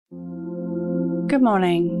Good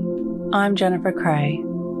morning. I'm Jennifer Cray,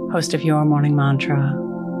 host of Your Morning Mantra.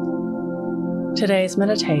 Today's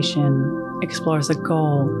meditation explores a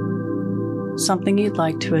goal, something you'd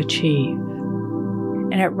like to achieve,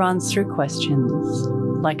 and it runs through questions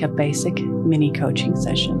like a basic mini coaching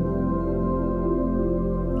session.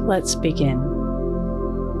 Let's begin.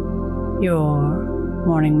 Your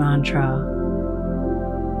morning mantra: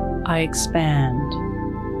 I expand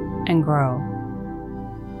and grow.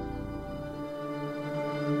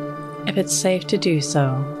 If it's safe to do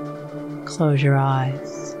so, close your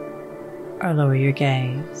eyes or lower your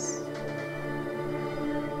gaze.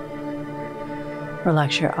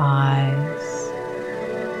 Relax your eyes,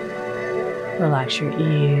 relax your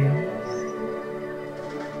ears,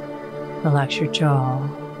 relax your jaw.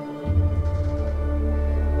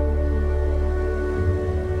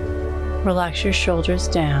 Relax your shoulders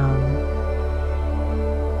down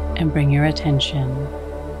and bring your attention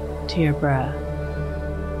to your breath.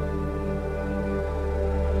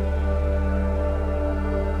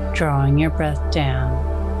 Drawing your breath down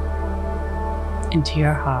into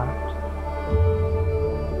your heart.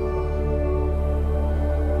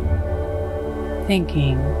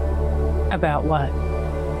 Thinking about what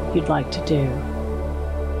you'd like to do.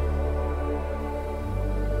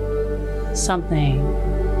 Something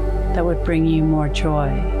that would bring you more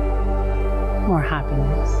joy, more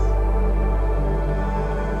happiness.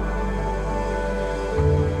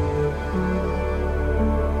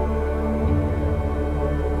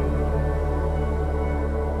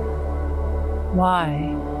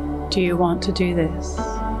 Why do you want to do this?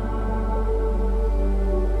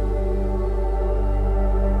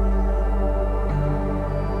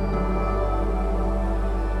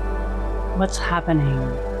 What's happening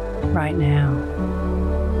right now?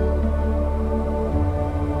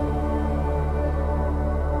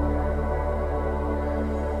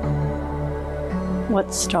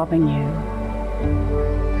 What's stopping you?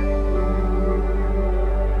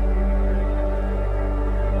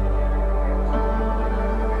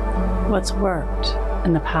 What's worked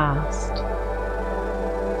in the past?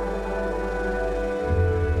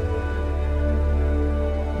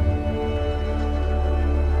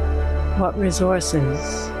 What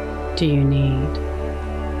resources do you need?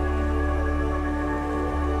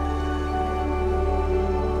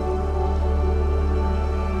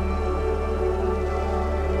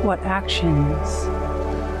 What actions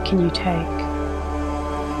can you take?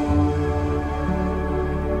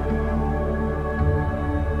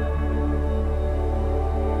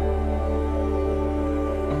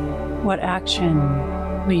 What action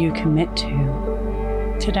will you commit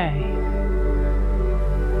to today?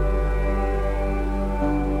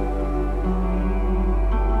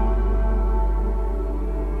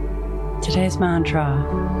 Today's mantra: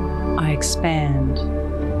 I expand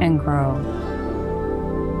and grow.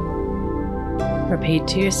 Repeat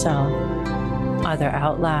to yourself, either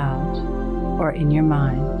out loud or in your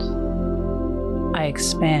mind: I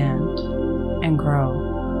expand and grow.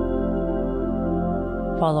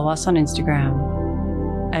 Follow us on Instagram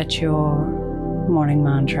at Your Morning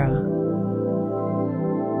Mantra.